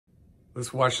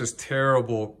Let's watch this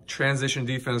terrible transition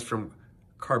defense from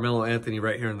Carmelo Anthony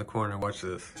right here in the corner. Watch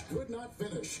this. Could not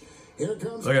finish. Here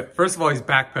comes. Look at, first of all, he's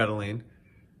backpedaling.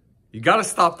 You got to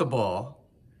stop the ball.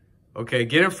 Okay,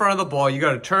 get in front of the ball. You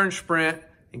got to turn, sprint,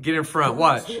 and get in front.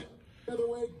 Watch.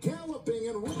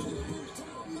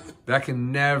 That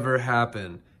can never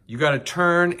happen. You got to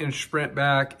turn and sprint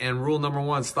back. And rule number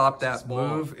one, stop that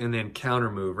move and then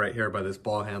counter move right here by this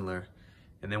ball handler.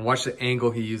 And then watch the angle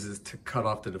he uses to cut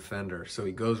off the defender. So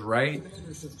he goes right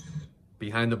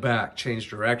behind the back,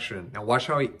 change direction. Now watch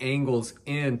how he angles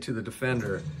into the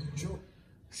defender.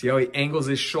 See how he angles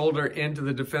his shoulder into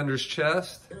the defender's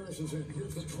chest?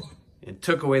 And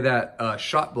took away that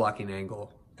shot blocking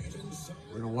angle.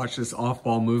 We're gonna watch this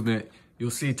off-ball movement.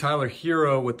 You'll see Tyler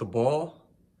Hero with the ball.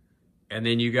 And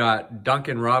then you got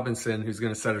Duncan Robinson who's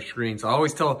gonna set a screen. So I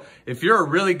always tell, if you're a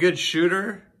really good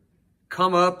shooter,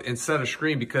 come up and set a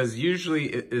screen, because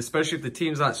usually, especially if the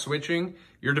team's not switching,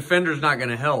 your defender's not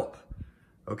gonna help.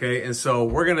 Okay, and so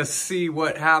we're gonna see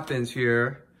what happens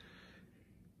here.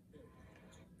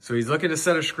 So he's looking to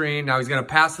set a screen. Now he's gonna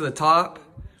pass to the top.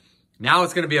 Now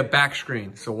it's gonna be a back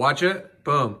screen. So watch it,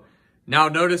 boom. Now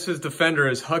notice his defender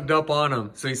is hugged up on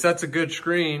him. So he sets a good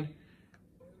screen.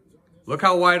 Look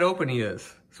how wide open he is.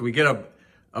 So we get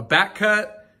a back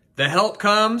cut. The help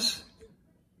comes.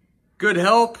 Good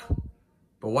help.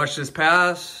 But watch this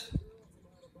pass.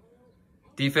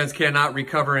 Defense cannot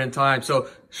recover in time. So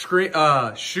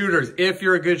shooters, if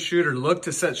you're a good shooter, look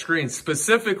to set screens,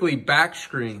 specifically back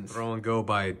screens. Throw and go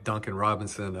by Duncan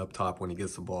Robinson up top when he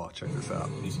gets the ball. Check this out.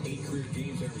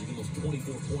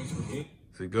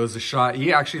 So he goes to shot.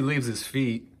 He actually leaves his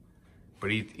feet,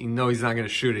 but he knows he's not going to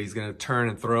shoot it. He's going to turn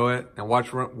and throw it. And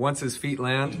watch, once his feet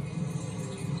land,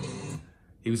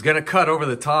 he was going to cut over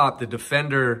the top. The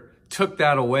defender took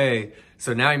that away.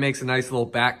 So now he makes a nice little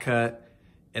back cut,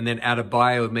 and then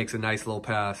Adebayo makes a nice little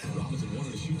pass. Robinson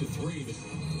wanted to shoot the three,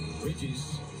 but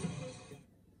Bridges.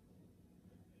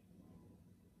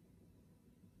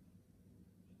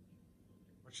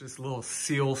 Watch this little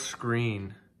seal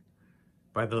screen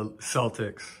by the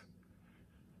Celtics.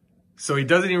 So he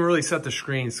doesn't even really set the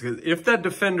screens, because if that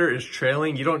defender is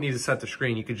trailing, you don't need to set the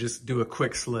screen. You could just do a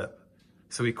quick slip.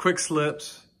 So he quick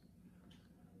slips.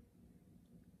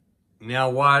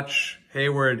 Now watch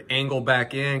Hayward angle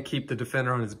back in, keep the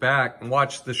defender on his back, and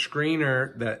watch the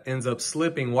screener that ends up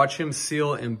slipping. Watch him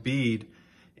seal Embiid,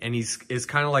 and it's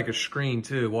kind of like a screen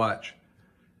too. Watch.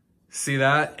 See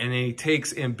that? And then he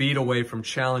takes Embiid away from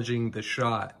challenging the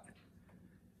shot.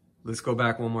 Let's go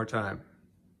back one more time.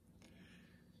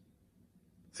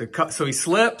 So he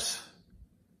slips.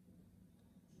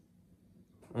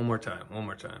 One more time.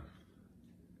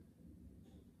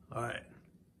 All right.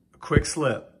 Quick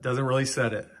slip, doesn't really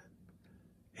set it.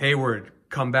 Hayward,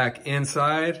 come back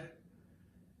inside.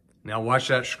 Now watch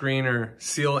that screener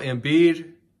seal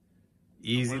Embiid.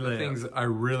 Easy layup. One of the things I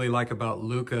really like about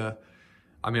Luka,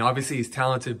 I mean, obviously he's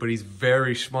talented, but he's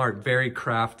very smart, very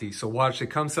crafty. So watch, they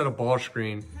come set a ball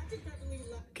screen.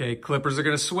 Okay, Clippers are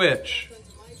gonna switch.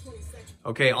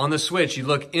 Okay, on the switch, you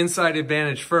look inside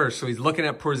advantage first. So he's looking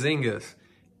at Porzingis.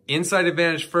 Inside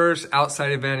advantage first,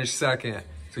 outside advantage second.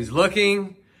 So he's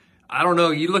looking. I don't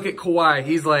know, you look at Kawhi,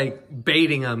 he's like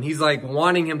baiting him. He's like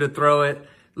wanting him to throw it.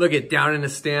 Look at down in the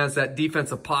stance, that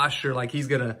defensive posture, like he's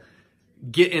gonna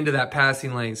get into that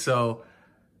passing lane. So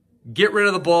get rid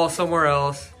of the ball somewhere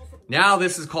else. Now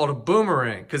this is called a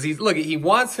boomerang, because he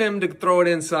wants him to throw it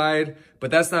inside, but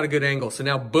that's not a good angle. So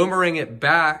now boomerang it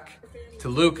back to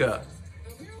Luka.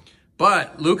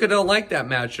 But Luka don't like that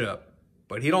matchup,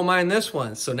 but he don't mind this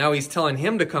one. So now he's telling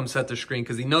him to come set the screen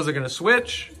because he knows they're gonna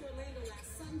switch.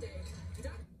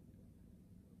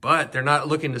 But they're not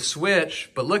looking to switch.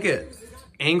 But look at,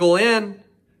 angle in.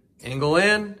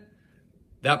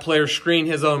 That player screened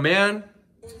his own man.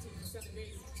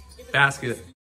 Basket.